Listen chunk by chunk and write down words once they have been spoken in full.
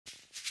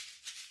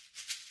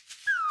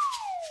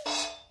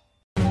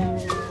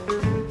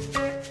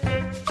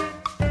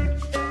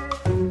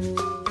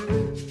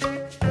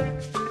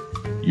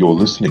You're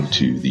listening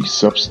to the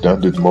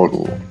Substandard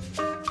Model.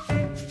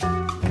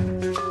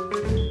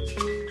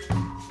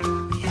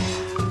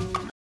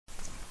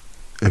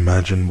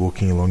 Imagine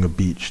walking along a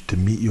beach to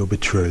meet your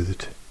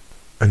betrothed,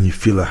 and you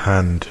feel a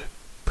hand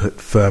put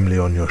firmly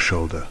on your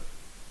shoulder.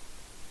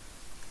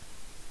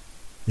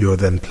 You are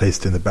then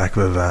placed in the back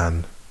of a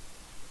van,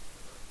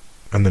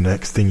 and the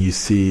next thing you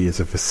see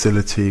is a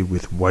facility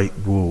with white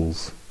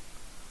walls.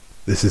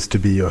 This is to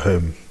be your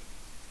home.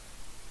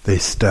 They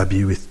stab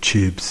you with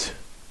tubes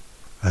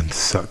and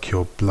suck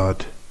your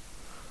blood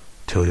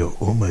till you're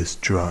almost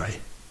dry.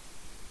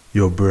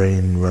 Your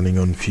brain, running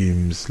on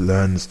fumes,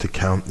 learns to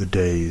count the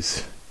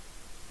days,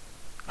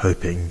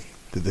 hoping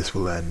that this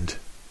will end.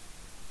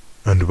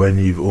 And when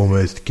you've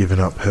almost given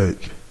up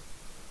hope,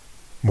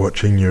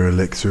 watching your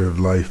elixir of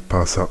life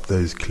pass up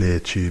those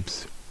clear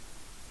tubes,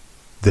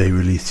 they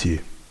release you.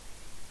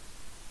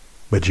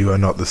 But you are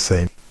not the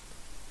same.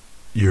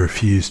 You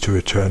refuse to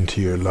return to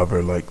your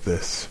lover like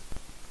this.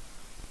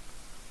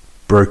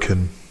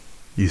 Broken,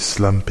 you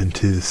slump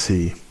into the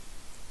sea,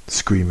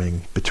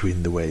 screaming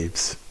between the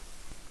waves.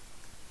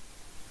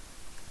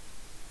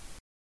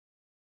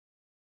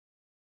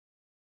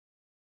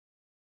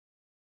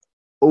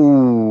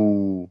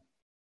 Ooh.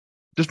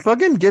 Just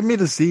fucking give me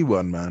the C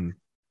one, man.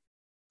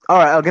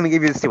 Alright, I'm gonna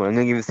give you the C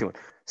one.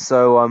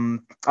 So,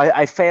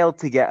 I failed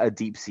to get a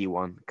deep sea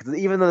one because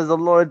even though there's a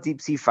lot of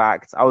deep sea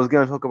facts, I was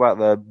going to talk about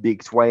the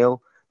beaked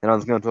whale, then I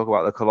was going to talk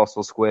about the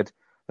colossal squid,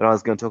 then I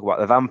was going to talk about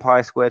the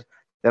vampire squid,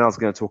 then I was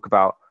going to talk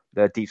about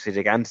the deep sea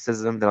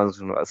giganticism, then I was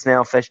going to talk about the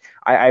snailfish.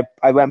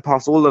 I went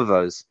past all of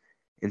those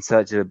in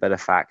search of a better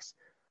fact,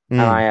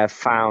 and I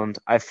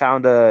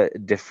found a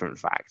different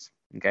fact.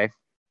 Okay,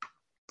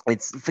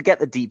 forget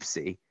the deep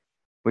sea.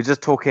 We're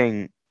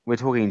talking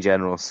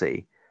general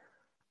sea.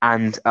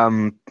 And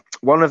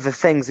one of the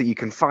things that you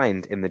can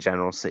find in the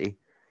general sea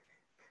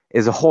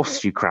is a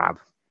horseshoe crab.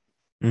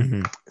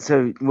 Mm-hmm.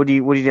 So, what do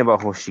you know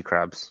about horseshoe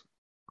crabs?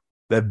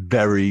 They're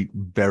very,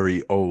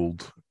 very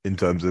old in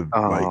terms of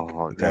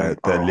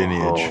their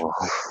lineage.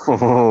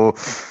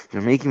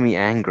 You're making me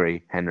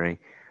angry, Henry,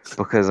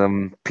 because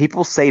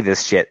people say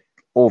this shit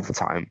all the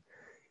time.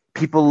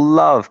 People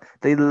love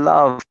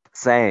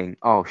saying,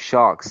 "Oh,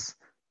 sharks."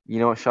 You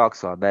know what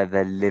sharks are?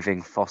 They're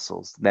living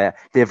fossils.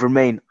 They've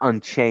remained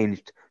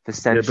unchanged for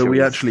centuries. Yeah, but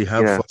we actually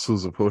have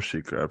fossils of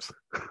horseshoe crabs.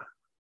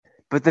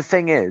 But the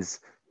thing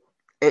is,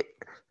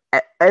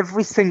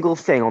 every single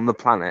thing on the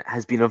planet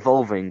has been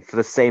evolving for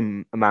the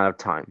same amount of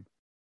time,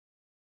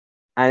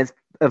 and it's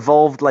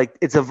evolved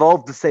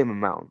the same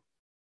amount.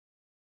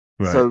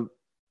 Right. So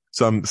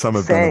some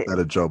have done a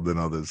better job than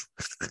others.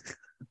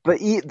 But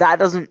that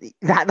doesn't mean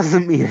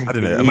anything. I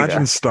don't know.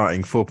 Imagine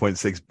starting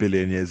 4.6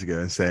 billion years ago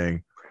and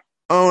saying,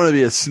 "I want to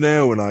be a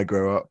snail when I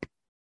grow up."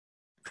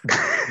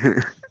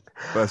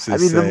 I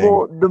mean,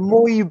 the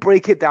more you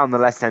break it down, the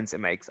less sense it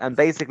makes. And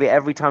basically,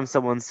 every time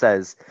someone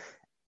says,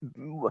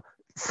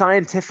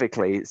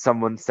 scientifically,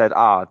 someone said,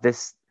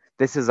 this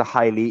is a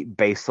highly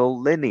basal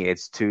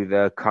lineage to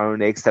the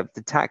currently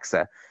accepted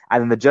taxa.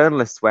 And then the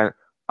journalists went,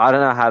 I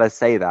don't know how to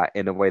say that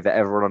in a way that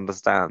everyone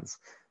understands.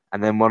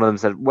 And then one of them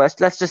said, well,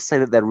 let's just say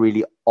that they're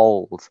really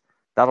old.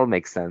 That'll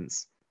make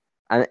sense.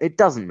 And it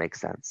doesn't make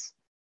sense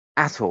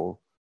at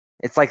all.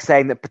 It's like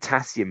saying that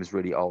potassium is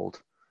really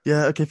old.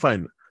 Yeah, okay,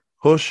 fine.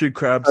 Horseshoe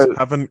crabs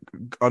haven't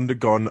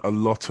undergone a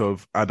lot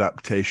of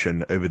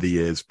adaptation over the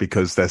years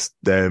because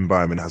their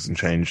environment hasn't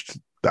changed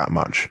that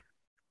much.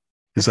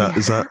 Is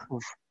that?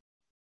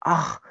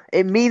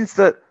 It means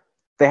that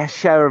they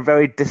share a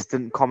very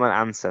distant common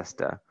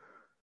ancestor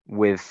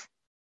with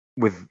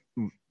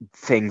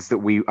things that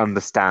we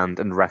understand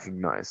and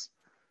recognize.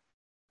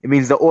 It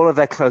means that all of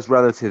their close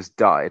relatives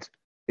died,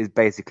 is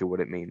basically what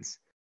it means.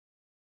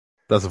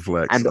 That's a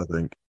flex, I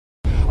think.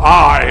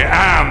 I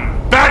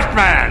am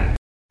Batman!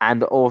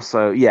 And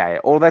also,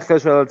 all their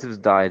close relatives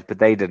died, but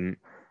they didn't.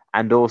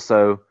 And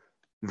also,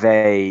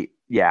 I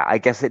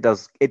guess it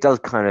does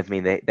kind of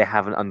mean they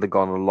haven't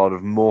undergone a lot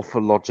of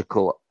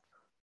morphological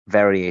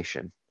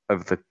variation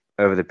over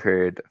the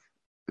period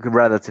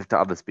relative to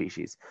other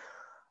species.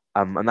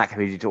 And that can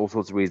be due to all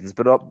sorts of reasons.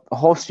 But a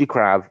horseshoe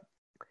crab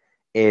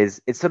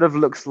it sort of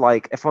looks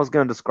like, if I was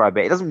going to describe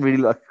it, it doesn't really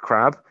look like a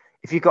crab.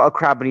 If you got a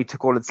crab and you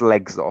took all its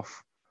legs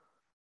off,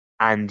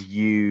 and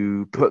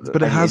you put...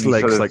 But it has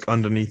legs like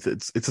underneath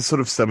it. It's a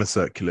sort of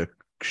semicircular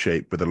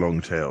shape with a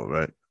long tail,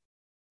 right?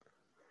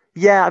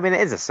 Yeah, I mean,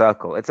 it is a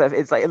circle. It's like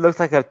it looks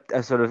like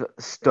a sort of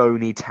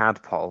stony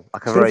tadpole,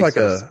 like a very like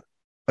a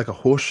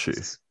horseshoe.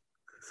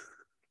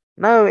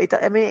 No, it.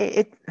 I mean,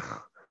 it.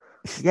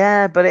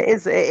 Yeah, but it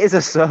is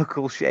a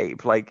circle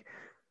shape. Like,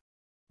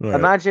 right.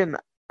 Imagine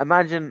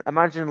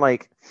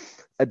like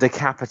a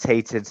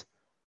decapitated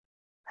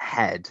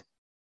head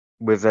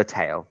with a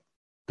tail.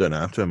 Don't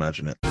have to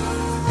imagine it.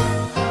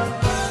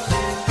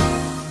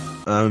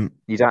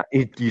 You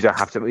don't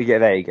have to. Yeah,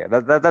 there you go.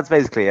 That's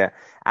basically it.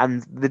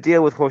 And the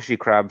deal with horseshoe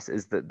crabs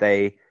is that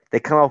they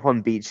come up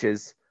on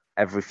beaches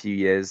every few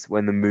years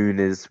when the moon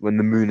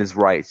is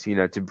right,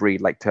 to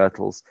breed like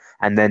turtles.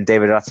 And then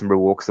David Attenborough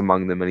walks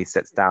among them and he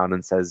sits down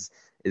and says,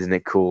 Isn't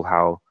it cool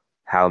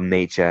how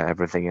nature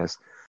everything is?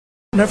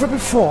 Never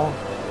before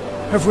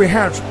have we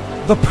had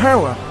the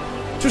power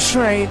to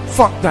say,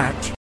 fuck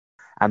that.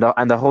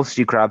 And the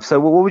horseshoe crab. So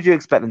what would you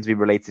expect them to be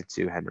related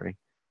to, Henry?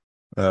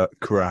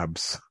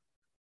 Crabs.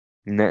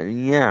 No,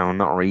 yeah,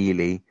 not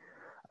really.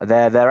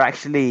 They're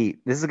actually,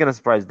 this is going to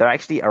surprise you, they're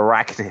actually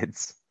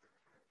arachnids.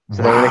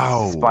 So they're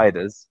related to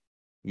spiders.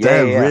 Yeah,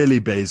 They're yeah. really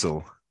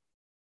basal.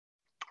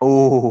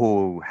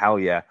 Oh, hell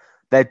yeah.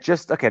 They're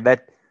just, okay,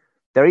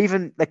 they're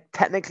even, like,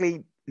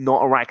 technically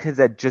not arachnids,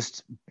 they're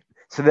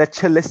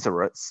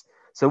chelicerates.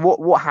 So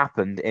what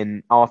happened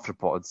in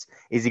arthropods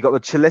is you got the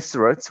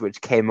chelicerates,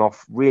 which came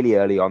off really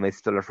early on. They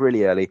split off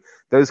really early.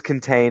 Those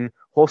contain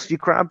horseshoe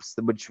crabs,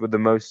 which were the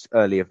most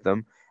early of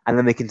them. And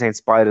then they contain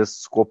spiders,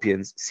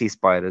 scorpions, sea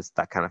spiders,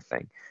 that kind of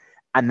thing.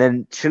 And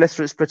then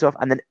chelicerates split off.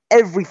 And then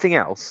everything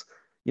else,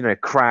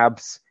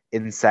 crabs,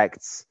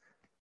 insects,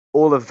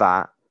 all of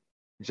that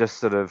just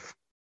sort of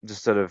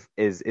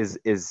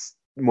is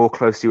more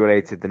closely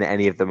related than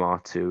any of them are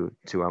to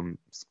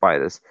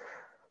spiders.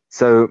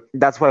 So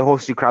that's why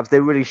horseshoe crabs, they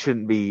really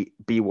shouldn't be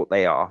what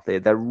they are.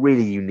 They're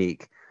really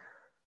unique,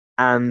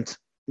 and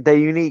they're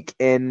unique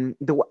in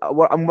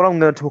what I'm going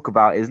to talk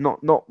about is not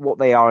what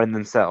they are in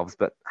themselves,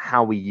 but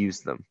how we use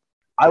them.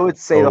 I would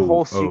say the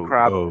horseshoe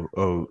crab.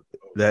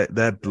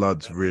 Their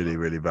blood's really,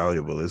 really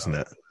valuable, isn't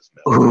it?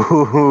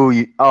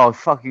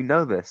 Fuck, you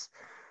know this.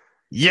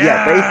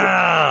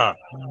 Yeah,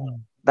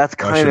 that's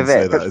kind of it.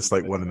 Say that. It's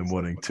like 1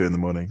 a.m, 2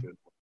 a.m.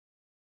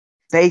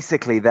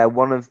 Basically,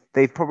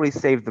 they've probably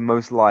saved the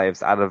most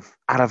lives out of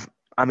a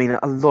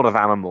lot of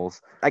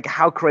animals. Like,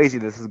 how crazy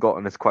this has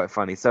gotten is quite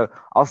funny. So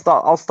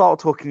I'll start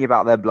talking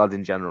about their blood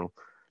in general.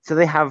 So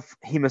they have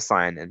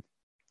hemocyanin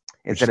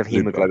instead of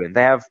hemoglobin.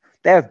 They have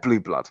blue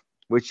blood,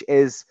 which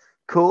is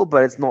cool,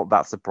 but it's not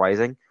that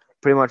surprising.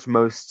 Pretty much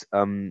most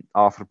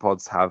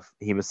arthropods have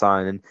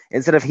hemocyanin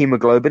instead of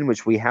hemoglobin,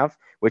 which we have,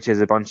 which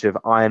is a bunch of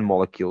iron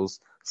molecules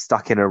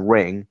stuck in a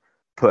ring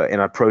put in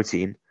a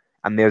protein.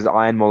 And those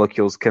iron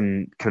molecules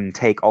can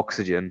take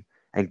oxygen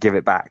and give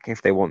it back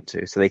if they want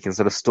to. So they can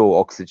sort of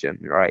store oxygen,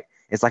 right?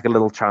 It's like a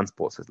little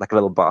transport. So it's like a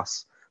little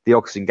bus. The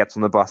oxygen gets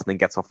on the bus and then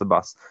gets off the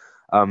bus.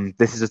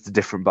 This is just a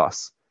different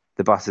bus.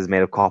 The bus is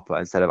made of copper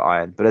instead of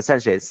iron. But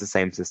essentially, it's the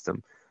same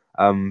system.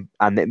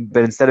 But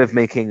instead of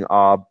making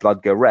our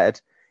blood go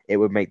red, it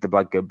would make the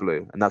blood go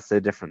blue. And that's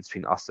the difference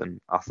between us and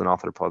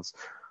arthropods.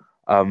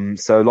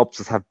 So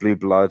lobsters have blue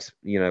blood.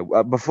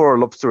 Before a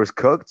lobster is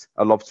cooked,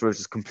 a lobster is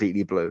just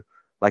completely blue.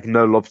 Like,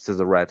 no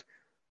lobsters are red.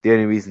 The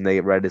only reason they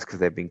get red is because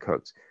they've been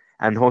cooked.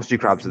 And horseshoe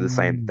crabs are the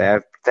same. They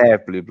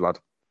have blue blood.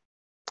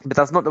 But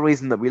that's not the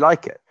reason that we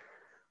like it.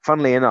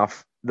 Funnily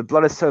enough, the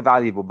blood is so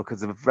valuable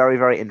because of a very,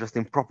 very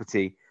interesting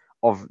property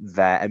of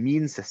their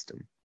immune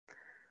system.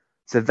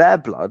 So their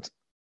blood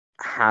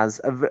has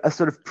a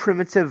sort of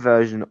primitive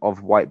version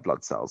of white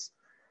blood cells.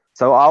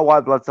 So our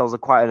white blood cells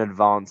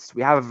are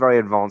we have a very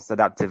advanced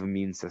adaptive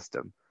immune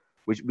system.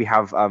 Which we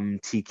have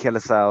T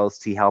killer cells,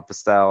 T helper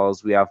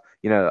cells, we have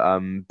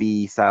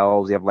B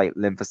cells, we have like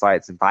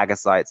lymphocytes and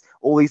phagocytes,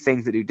 all these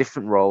things that do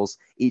different roles,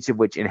 each of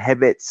which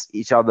inhibits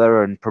each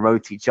other and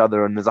promotes each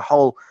other, and there's a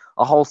whole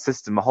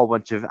system, a whole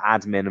bunch of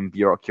admin and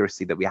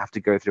bureaucracy that we have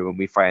to go through when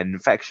we fight an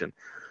infection.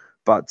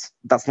 But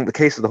that's not the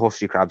case with the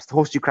horseshoe crabs. The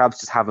horseshoe crabs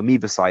just have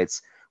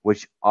amoebocytes,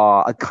 which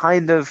are a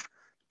kind of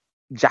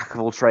jack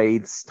of all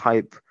trades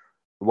type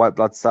white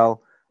blood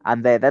cell.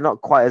 And they're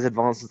not quite as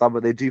advanced as that,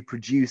 but they do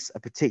produce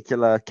a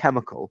particular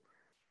chemical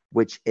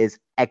which is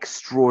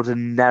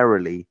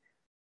extraordinarily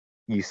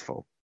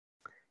useful.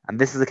 And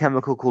this is a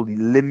chemical called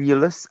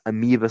limulus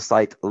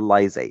amoebocyte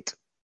lysate.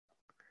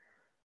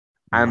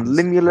 And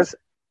limulus...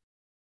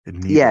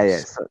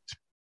 So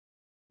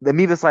the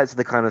amoebocytes are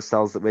the kind of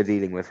cells that we're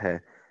dealing with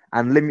here.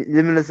 And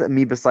limulus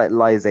amoebocyte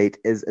lysate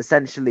is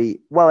essentially...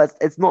 Well,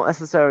 it's not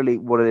necessarily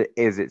what it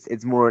is.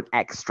 It's more an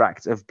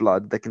extract of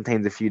blood that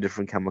contains a few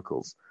different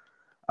chemicals.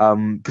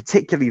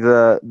 Particularly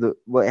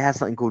it has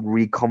something called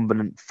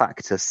recombinant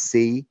factor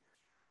C,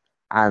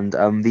 and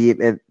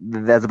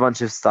there's a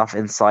bunch of stuff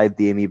inside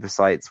the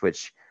amoebocytes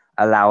which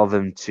allow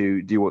them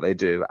to do what they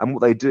do. And what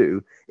they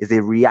do is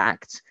they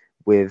react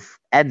with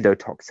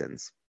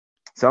endotoxins.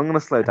 So I'm going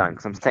to slow down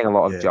because I'm saying a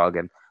lot of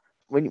jargon.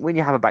 When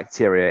you have a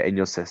bacteria in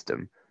your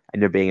system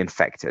and you're being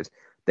infected,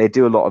 they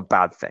do a lot of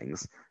bad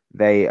things.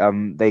 They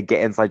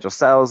get inside your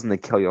cells and they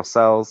kill your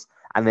cells,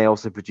 and they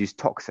also produce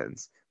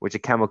toxins, which are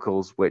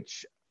chemicals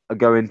which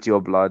go into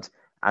your blood,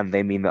 and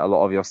they mean that a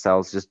lot of your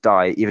cells just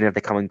die, even if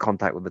they come in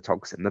contact with the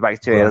toxin. The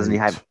bacteria doesn't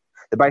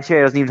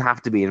even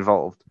have to be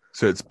involved.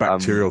 So it's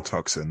bacterial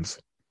toxins.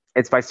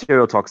 It's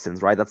bacterial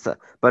toxins, right?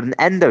 But an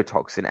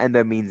endotoxin,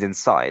 endo means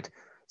inside.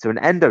 So an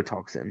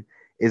endotoxin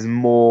is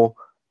more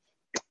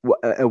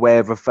a way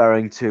of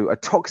referring to a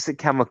toxic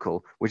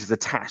chemical which is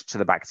attached to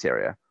the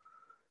bacteria.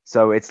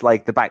 So it's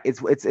like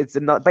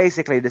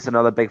basically just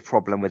another big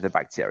problem with the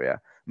bacteria.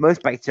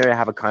 Most bacteria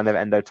have a kind of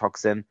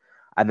endotoxin,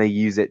 and they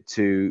use it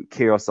to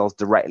kill your cells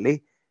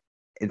directly.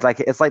 It's like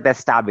they're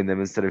stabbing them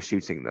instead of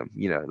shooting them.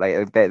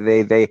 Like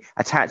they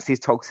attach these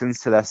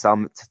toxins to their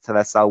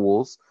cell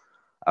walls,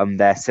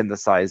 they're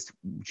synthesized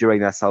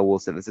during their cell wall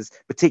synthesis,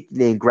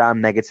 particularly in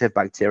gram-negative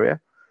bacteria,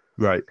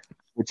 Right.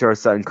 which are a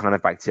certain kind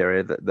of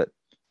bacteria that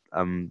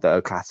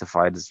are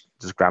classified as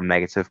just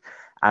gram-negative.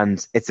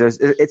 And it's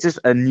just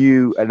a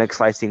new and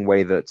exciting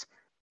way that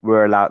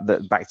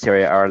that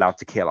bacteria are allowed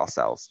to kill our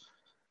cells.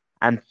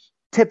 And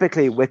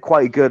typically, we're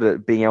quite good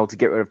at being able to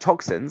get rid of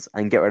toxins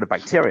and get rid of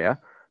bacteria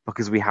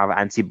because we have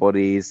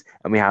antibodies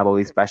and we have all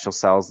these special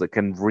cells that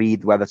can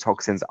read where the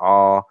toxins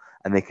are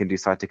and they can do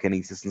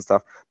cytokinesis and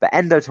stuff. But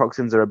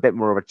endotoxins are a bit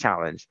more of a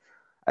challenge,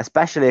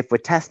 especially if we're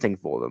testing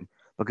for them,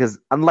 because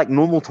unlike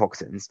normal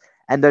toxins,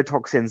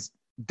 endotoxins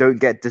don't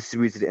get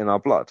distributed in our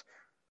blood.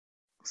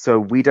 So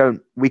we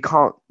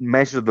can't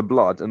measure the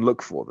blood and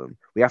look for them.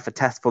 We have to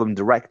test for them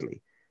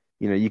directly.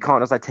 You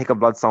can't just take a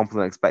blood sample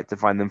and expect to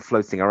find them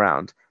floating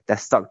around. They're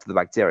stuck to the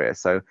bacteria.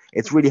 So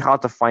it's really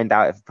hard to find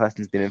out if a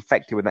person's been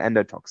infected with an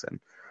endotoxin.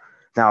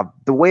 Now,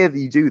 the way that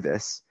you do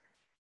this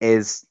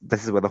is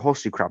where the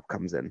horseshoe crab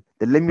comes in.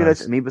 The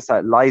limulus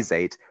amoebocyte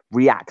lysate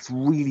reacts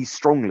really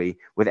strongly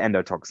with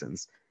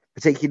endotoxins,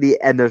 particularly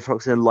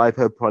endotoxin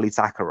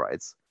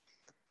lipopolysaccharides.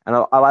 And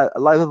a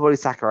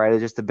lipopolysaccharide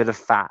is just a bit of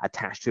fat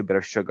attached to a bit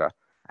of sugar,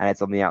 and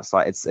it's on the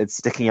outside. It's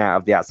sticking out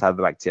of the outside of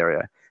the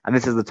bacteria. And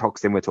this is the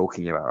toxin we're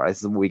talking about, right? This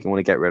is what we want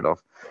to get rid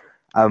of.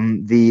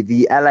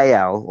 The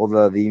LAL, or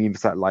the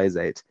amoebocyte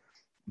lysate,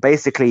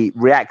 basically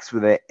reacts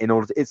with it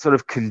it sort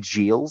of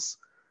congeals.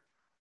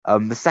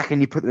 The second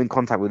you put them in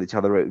contact with each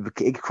other,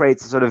 it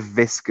creates a sort of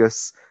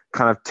viscous,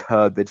 kind of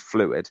turbid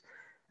fluid.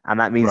 And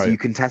that means you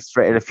can test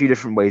for it in a few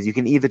different ways. You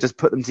can either just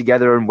put them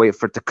together and wait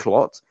for it to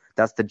clot.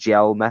 That's the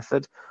gel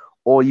method.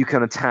 Or you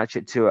can attach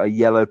it to a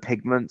yellow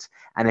pigment.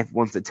 And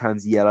once it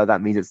turns yellow,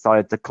 that means it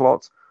started to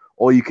clot.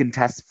 Or you can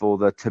test for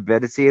the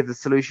turbidity of the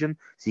solution,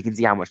 so you can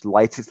see how much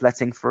light it's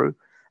letting through.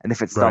 And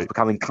if it starts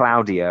becoming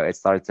cloudier, it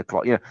started to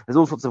clot. There's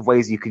all sorts of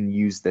ways you can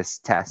use this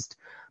test.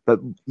 But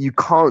you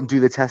can't do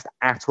the test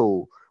at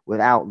all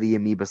without the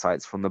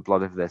amoebocytes from the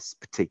blood of this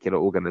particular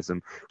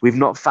organism. We've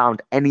not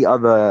found any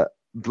other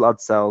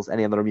blood cells,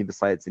 any other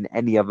amoebocytes in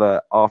any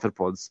other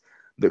arthropods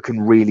that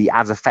can really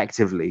as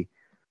effectively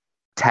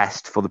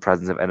test for the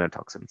presence of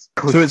endotoxins.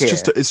 So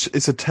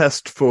it's a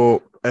test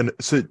for, and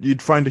so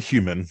you'd find a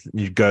human,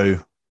 you'd go,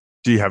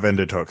 do you have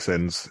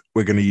endotoxins?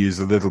 We're going to use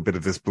a little bit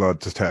of this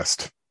blood to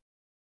test.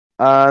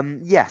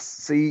 Yes.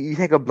 So you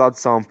take a blood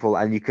sample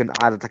and you can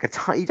add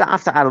you don't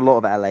have to add a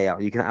lot of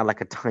LAL. You can add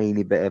a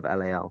tiny bit of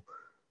LAL,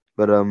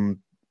 but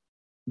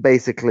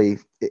basically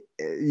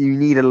you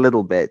need a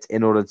little bit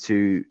in order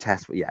to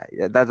test. Yeah,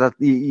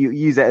 you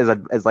use it as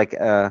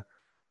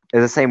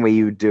the same way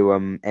you would do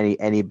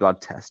any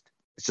blood test.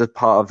 It's just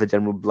part of the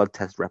general blood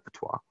test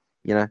repertoire.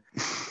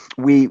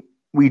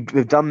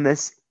 We've done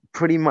this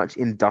pretty much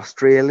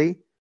industrially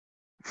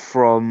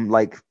from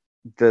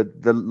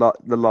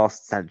the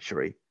last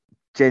century.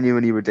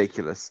 Genuinely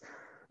ridiculous.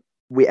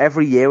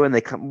 Every year when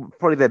they come,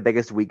 probably their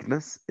biggest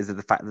weakness is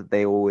the fact that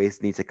they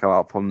always need to come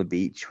up on the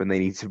beach when they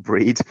need to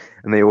breed,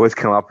 and they always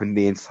come up in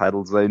the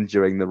intertidal zone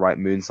during the right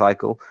moon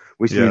cycle,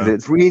 which means that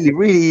it's really,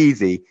 really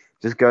easy.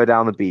 Just go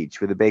down the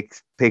beach with a big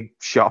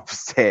sharp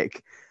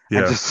stick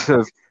and just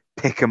sort of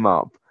pick them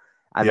up,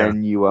 and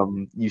then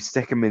you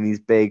stick them in these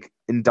big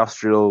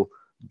industrial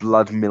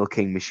blood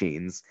milking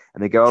machines,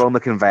 and they go along the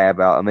conveyor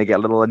belt, and they get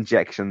little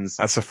injections.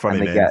 That's a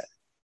funny name.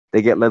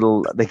 They get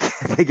all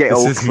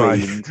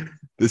cleaned.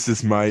 This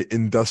is my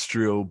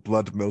industrial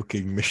blood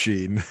milking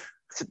machine.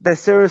 They're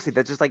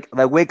just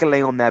they're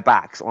wiggling on their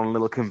backs on a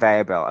little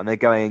conveyor belt, and they're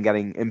going and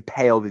getting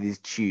impaled with these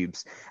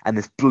tubes, and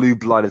this blue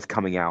blood is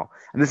coming out.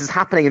 And this is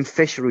happening in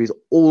fisheries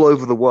all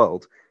over the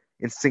world.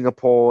 In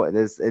Singapore,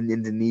 there's in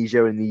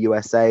Indonesia, in the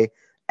USA,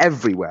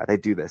 everywhere they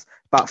do this.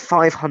 About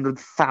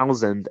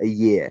 500,000 a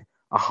year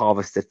are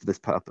harvested for this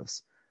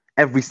purpose.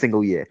 Every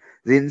single year.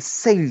 The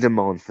insane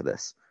demand for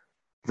this.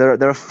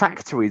 There are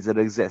factories that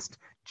exist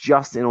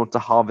just in order to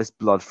harvest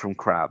blood from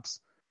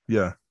crabs.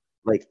 Yeah.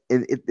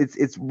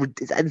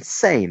 It's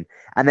insane.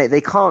 And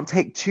they can't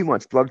take too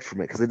much blood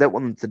from it because they don't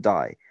want them to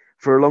die.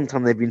 For a long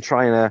time they've been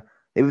trying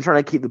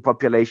to keep the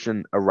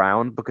population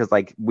around because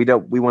we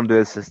want to do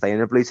this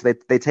sustainably. So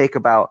they take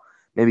about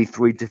maybe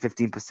 3 to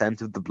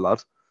 15% of the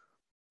blood,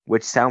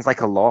 which sounds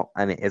like a lot,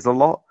 and it is a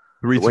lot.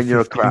 3 to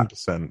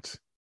 15%.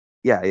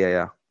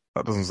 Yeah.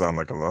 That doesn't sound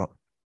like a lot.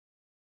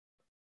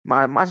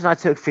 Imagine I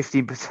took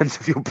 15%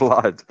 of your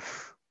blood.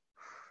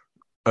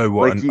 Oh,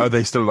 what? Are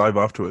they still alive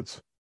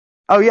afterwards?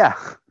 Oh, yeah.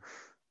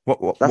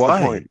 What? That's why?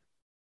 the point.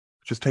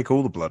 Just take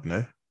all the blood,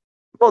 no?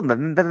 Well,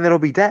 then they'll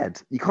be dead.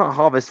 You can't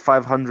harvest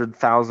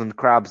 500,000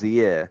 crabs a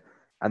year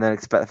and then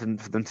expect for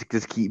them to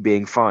just keep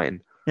being fine.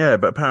 Yeah,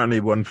 but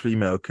apparently one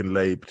female can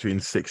lay between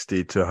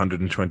 60 to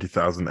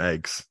 120,000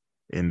 eggs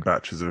in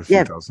batches of a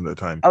few thousand at a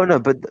time. Oh, no,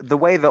 but the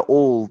way that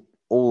all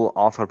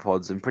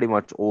arthropods and pretty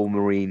much all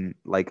marine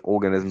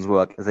organisms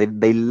work is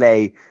they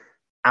lay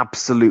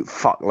absolute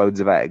fuckloads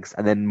of eggs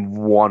and then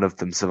one of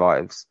them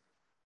survives.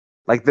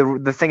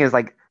 The thing is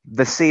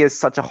the sea is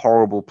such a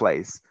horrible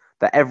place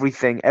that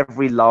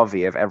every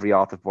larvae of every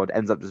arthropod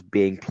ends up just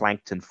being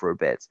plankton for a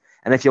bit.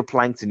 And if you're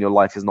plankton, your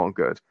life is not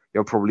good.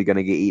 you're probably going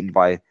to get eaten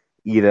by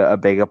either a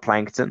bigger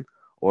plankton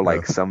or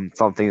like Yeah.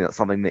 something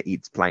that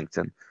eats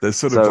plankton. There's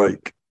sort of So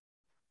like,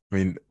 I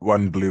mean,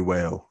 one blue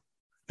whale,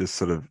 just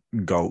sort of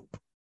gulp,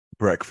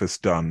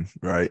 breakfast done,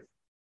 right?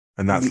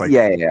 And that's like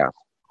yeah.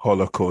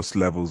 Holocaust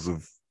levels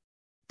of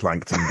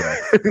plankton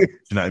death. Do you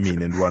know what I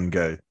mean? In one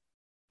go.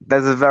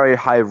 There's a very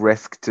high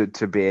risk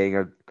to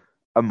being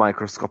a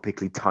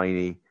microscopically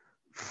tiny,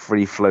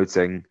 free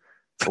floating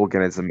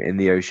organism in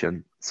the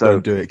ocean. So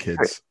Don't do it,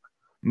 kids.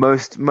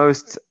 most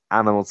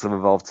animals have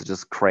evolved to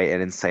just create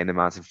an insane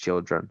amount of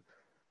children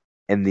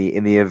in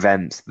the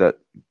event that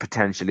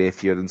potentially a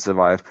few of them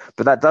survive.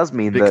 But that does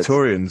mean that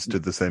Victorians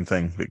did the same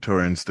thing.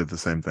 Victorians did the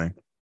same thing.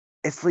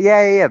 it's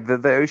yeah.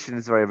 The ocean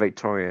is very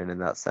Victorian in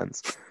that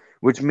sense,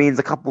 which means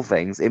a couple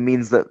things. It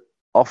means that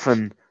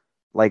often,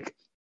 like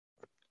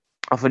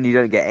often you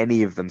don't get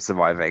any of them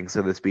surviving,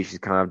 so the species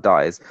kind of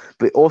dies.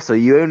 But also,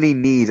 you only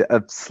need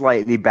a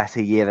slightly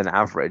better year than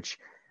average,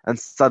 and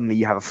suddenly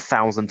you have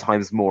 1,000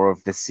 times more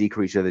of this sea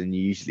creature than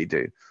you usually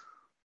do.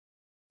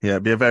 Yeah,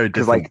 it'd be a very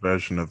 'Cause, different like,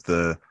 version of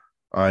the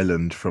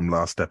island from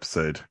last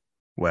episode,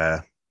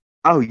 where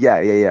oh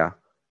yeah.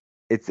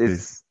 It's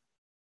the-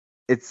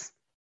 it's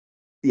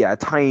yeah,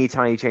 tiny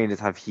changes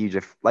have huge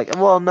like.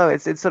 Well, no,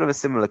 it's sort of a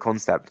similar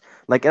concept.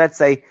 Like, let's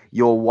say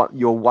you're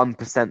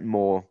 1%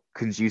 more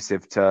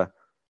conducive to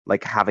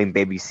like having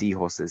baby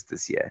seahorses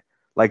this year.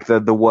 Like the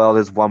world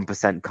is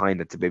 1%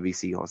 kinder to baby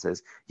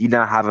seahorses. You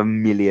now have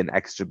 1 million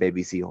extra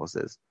baby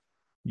seahorses.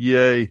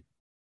 yay.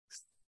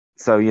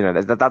 So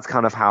that's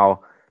kind of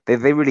how they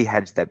really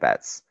hedge their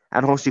bets.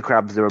 And horseshoe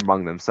crabs are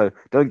among them. So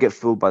don't get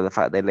fooled by the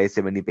fact they lay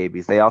so many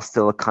babies. They are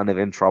still kind of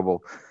in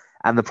trouble.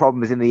 And the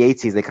problem is in the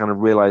 80s they kind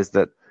of realized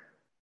that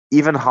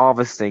even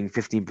harvesting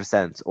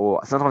 15%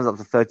 or sometimes up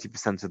to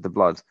 30% of the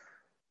blood,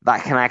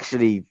 that can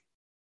actually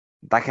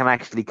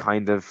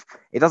kind of,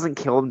 it doesn't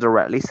kill them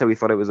directly, so we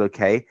thought it was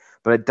okay,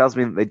 but it does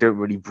mean that they don't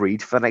really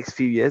breed for the next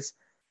few years,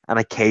 and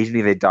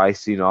occasionally they die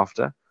soon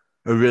after.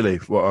 Oh, really?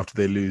 What, after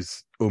they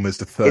lose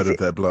almost a third of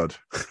their blood?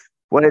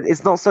 Well,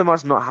 it's not so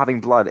much not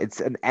having blood,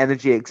 it's an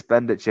energy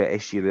expenditure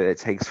issue that it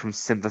takes from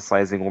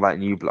synthesizing all that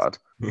new blood.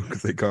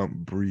 Because they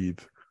can't breathe.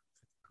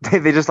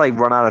 They just like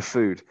run out of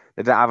food.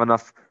 They don't have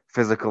enough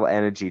physical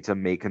energy to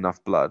make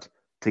enough blood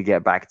to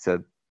get back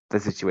to the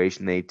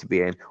situation they need to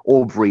be in,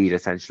 or breed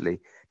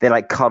essentially. They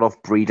like cut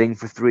off breeding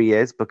for 3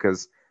 years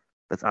because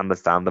that's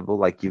understandable.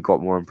 Like, you've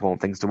got more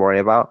important things to worry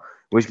about,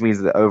 which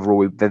means that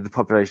overall the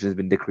population has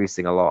been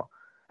decreasing a lot.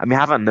 I mean,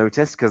 I haven't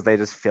noticed because they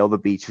just fill the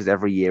beaches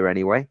every year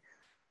anyway.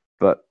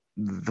 But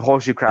the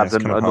horseshoe crabs Yeah,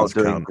 it's kind are of not hard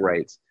to doing count.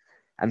 great,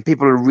 and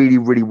people are really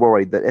really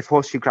worried that if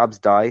horseshoe crabs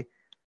die,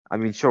 I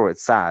mean, sure,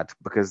 it's sad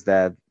because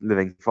they're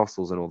living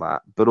fossils and all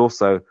that, but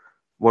also,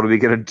 what are we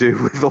going to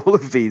do with all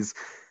of these?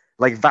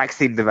 Like,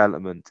 vaccine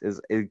development is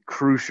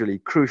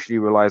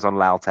crucially relies on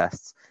Lao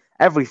tests.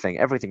 Everything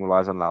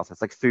relies on Lao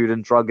tests, like Food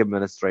and Drug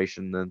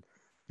Administration and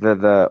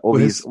all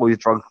these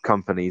drug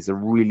companies are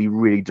really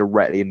really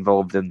directly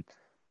involved in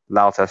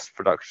Lao test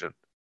production.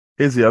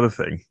 Here's the other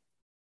thing.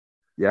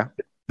 Yeah.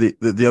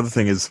 The other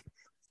thing is,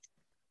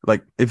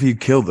 like, if you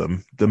kill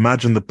them,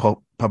 imagine the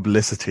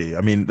publicity.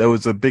 I mean, there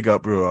was a big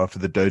uproar after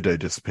the dodo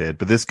disappeared,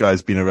 but this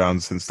guy's been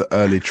around since the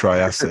early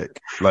Triassic.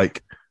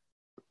 Like,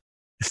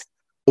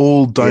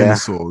 all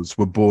dinosaurs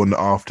were born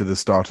after the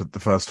start of the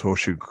first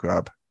horseshoe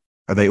crab,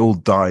 and they all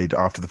died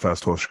after the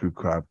first horseshoe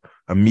crab.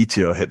 A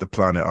meteor hit the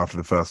planet after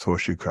the first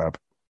horseshoe crab,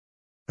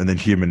 and then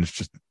humans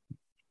just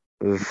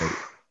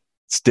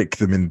stick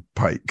them in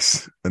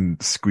pikes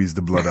and squeeze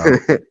the blood out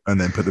and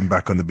then put them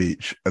back on the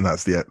beach, and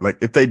that's the end. Like,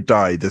 if they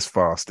die this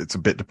fast, it's a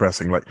bit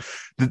depressing. Like,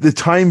 the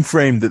time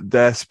frame that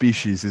their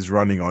species is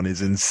running on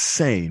is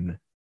insane.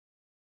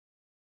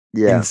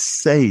 Yeah.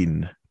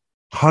 Insane.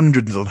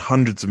 Hundreds and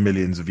hundreds of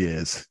millions of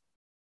years.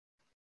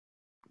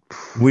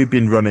 We've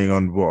been running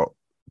on what?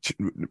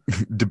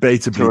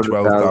 Debatably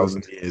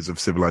 12,000 years of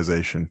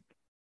civilization.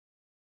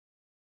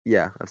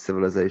 Yeah, of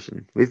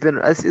civilization. We've been,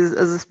 as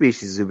a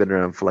species, we've been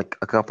around for like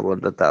a couple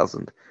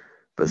 100,000,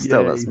 but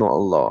still, that's not a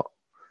lot.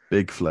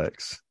 Big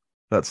flex.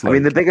 That's I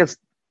mean, the biggest.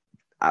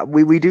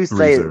 We do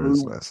say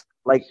less.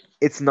 Like,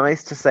 it's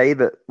nice to say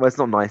that. Well, it's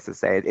not nice to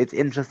say it. It's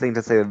interesting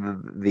to say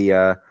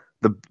that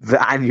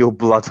the annual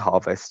blood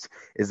harvest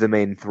is the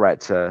main threat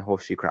to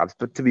horseshoe crabs.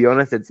 But to be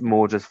honest, it's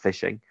more just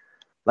fishing.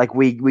 Like,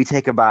 we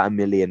take about 1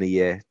 million a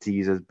year to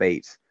use as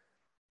bait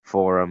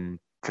for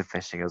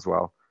fishing as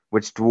well,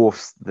 which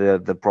dwarfs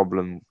the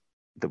problem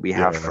that we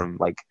have from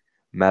like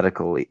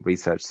medical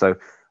research. So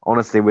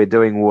honestly, we're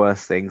doing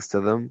worse things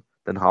to them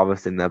than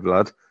harvesting their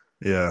blood.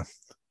 Yeah.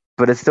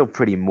 But it's still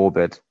pretty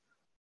morbid.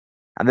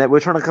 And then we're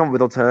trying to come up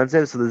with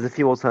alternatives. So there's a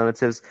few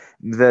alternatives.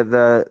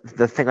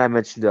 The thing I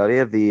mentioned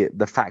earlier,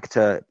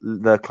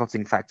 the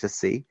clotting factor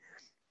C,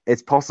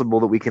 it's possible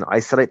that we can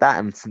isolate that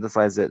and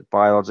synthesize it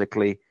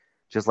biologically,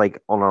 just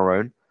like on our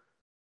own.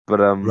 But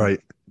right.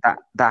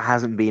 That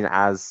hasn't been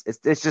as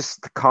it's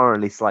just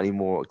currently slightly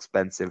more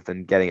expensive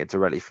than getting it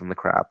directly from the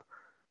crab.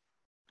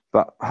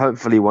 But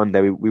hopefully one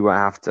day we won't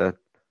have to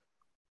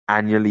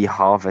annually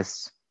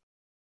harvest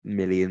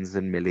millions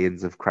and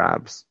millions of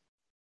crabs.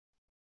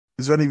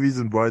 Is there any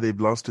reason why they've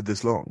lasted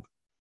this long?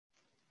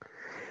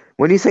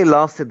 When you say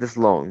lasted this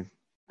long,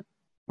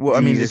 Well, I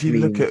do you mean, if just you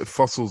look mean- at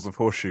fossils of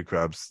horseshoe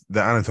crabs,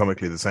 they're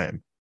anatomically the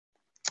same.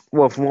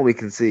 well, from what we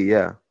can see,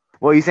 yeah.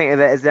 Well, you think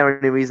is there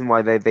any reason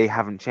why they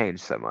haven't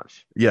changed so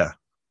much? Yeah,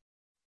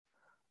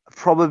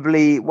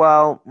 Probably.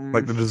 Well,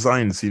 like the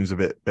design seems a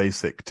bit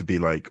basic to be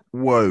like,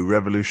 whoa,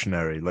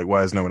 revolutionary. Like,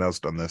 why has no one else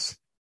done this?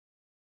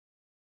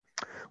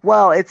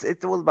 well, it's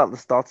all about the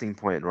starting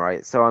point,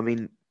 right? So, I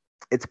mean,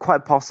 it's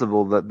quite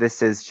possible that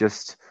this is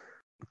just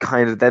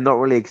kind of they're not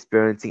really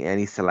experiencing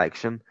any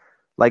selection.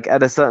 Like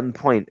at a certain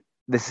point,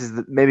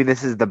 maybe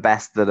this is the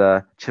best that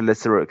a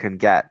chelicerates can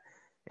get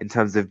in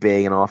terms of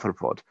being an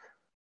arthropod.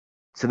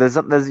 So there's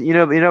you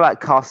know about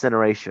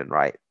carcineration,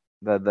 right?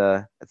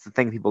 It's the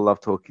thing people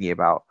love talking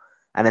about,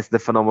 and it's the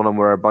phenomenon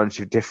where a bunch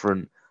of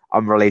different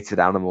unrelated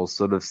animals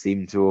sort of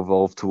seem to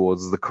evolve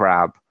towards the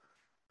crab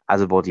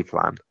as a body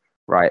plan,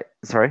 right?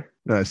 Sorry?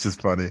 No, it's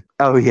just funny.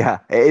 Oh yeah,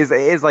 it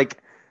is like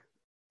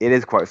it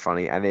is quite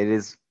funny, and it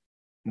is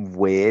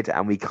weird,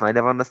 and we kind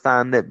of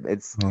understand it.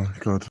 Oh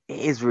god. It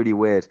is really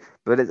weird,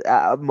 but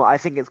I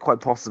think it's quite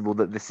possible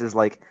that this is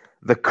like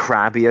the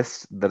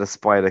crabbiest that a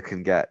spider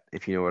can get,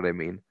 if you know what I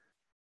mean.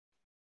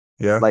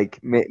 Yeah. Like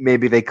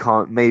maybe they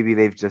can't. Maybe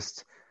they've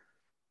just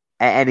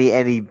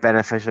any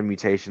beneficial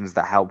mutations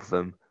that help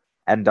them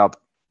end up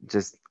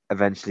just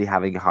eventually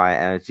having a higher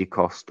energy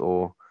cost,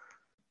 or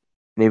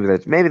maybe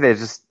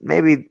there's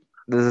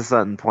a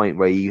certain point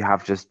where you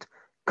have just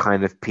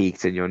kind of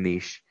peaked in your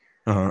niche.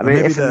 Uh-huh. I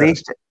mean, Maybe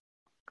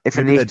if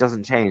a niche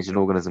doesn't change, an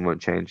organism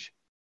won't change.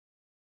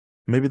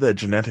 maybe their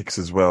genetics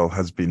as well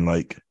has been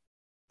like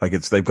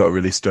they've got a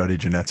really sturdy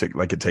genetic.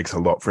 Like it takes a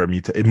lot for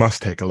it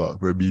must take a lot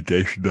for a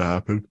mutation to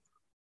happen.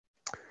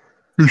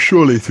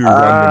 Surely through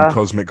random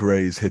cosmic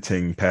rays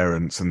hitting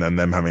parents and then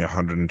them having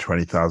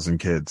 120,000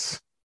 kids,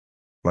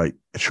 like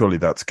surely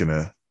that's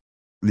gonna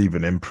leave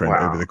an imprint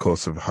over the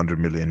course of 100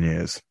 million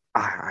years.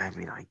 I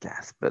mean, I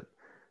guess, but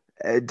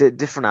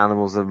different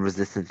animals are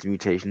resistant to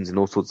mutations in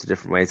all sorts of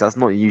different ways. That's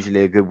not usually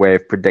a good way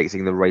of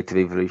predicting the rate of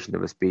evolution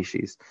of a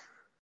species.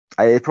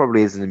 It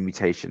probably isn't a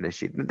mutation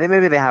issue.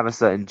 Maybe they have a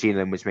certain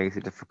genome which makes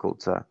it difficult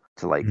to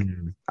like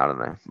I don't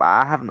know. But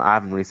I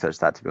haven't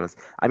researched that, to be honest.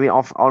 I mean,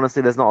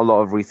 honestly, there's not a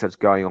lot of research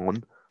going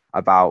on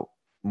about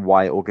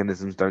why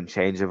organisms don't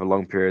change over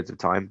long periods of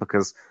time,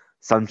 because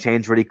some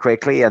change really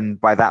quickly, and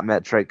by that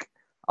metric,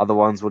 other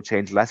ones will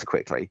change less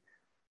quickly.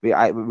 We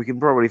can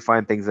probably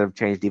find things that have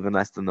changed even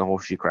less than the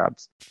horseshoe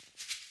crabs.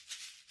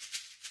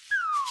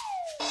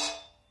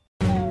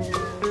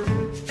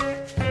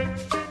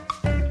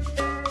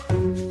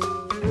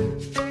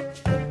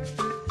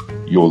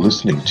 You're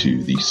listening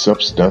to the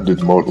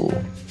Substandard Model.